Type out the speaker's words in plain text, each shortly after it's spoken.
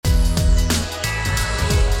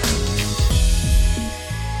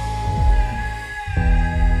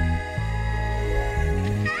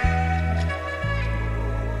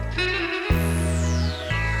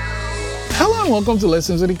welcome to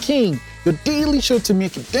Lessons with the King, your daily show to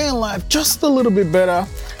make your day in life just a little bit better.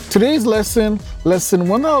 Today's lesson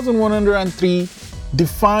 1103,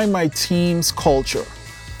 define my team's culture.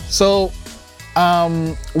 So,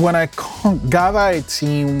 when I gather a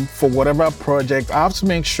team for whatever project, I have to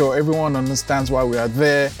make sure everyone understands why we are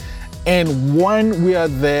there, and when we are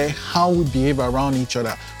there, how we behave around each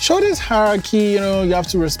other. Show this hierarchy, you have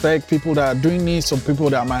to respect people that are doing this or people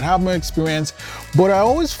that might have more experience. But I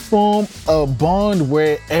always form a bond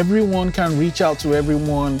where everyone can reach out to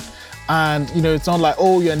everyone. And, it's not like,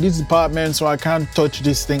 oh, you're in this department, so I can't touch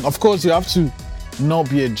this thing. Of course, you have to not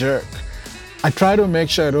be a jerk. I try to make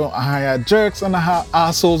sure I don't hire jerks and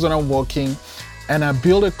assholes when I'm working. And I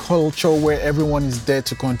build a culture where everyone is there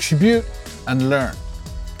to contribute and learn.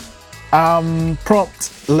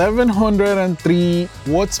 Prompt 1103,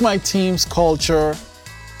 what's my team's culture?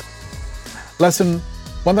 Lesson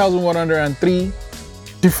 1103,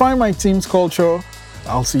 define my team's culture.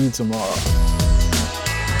 I'll see you tomorrow.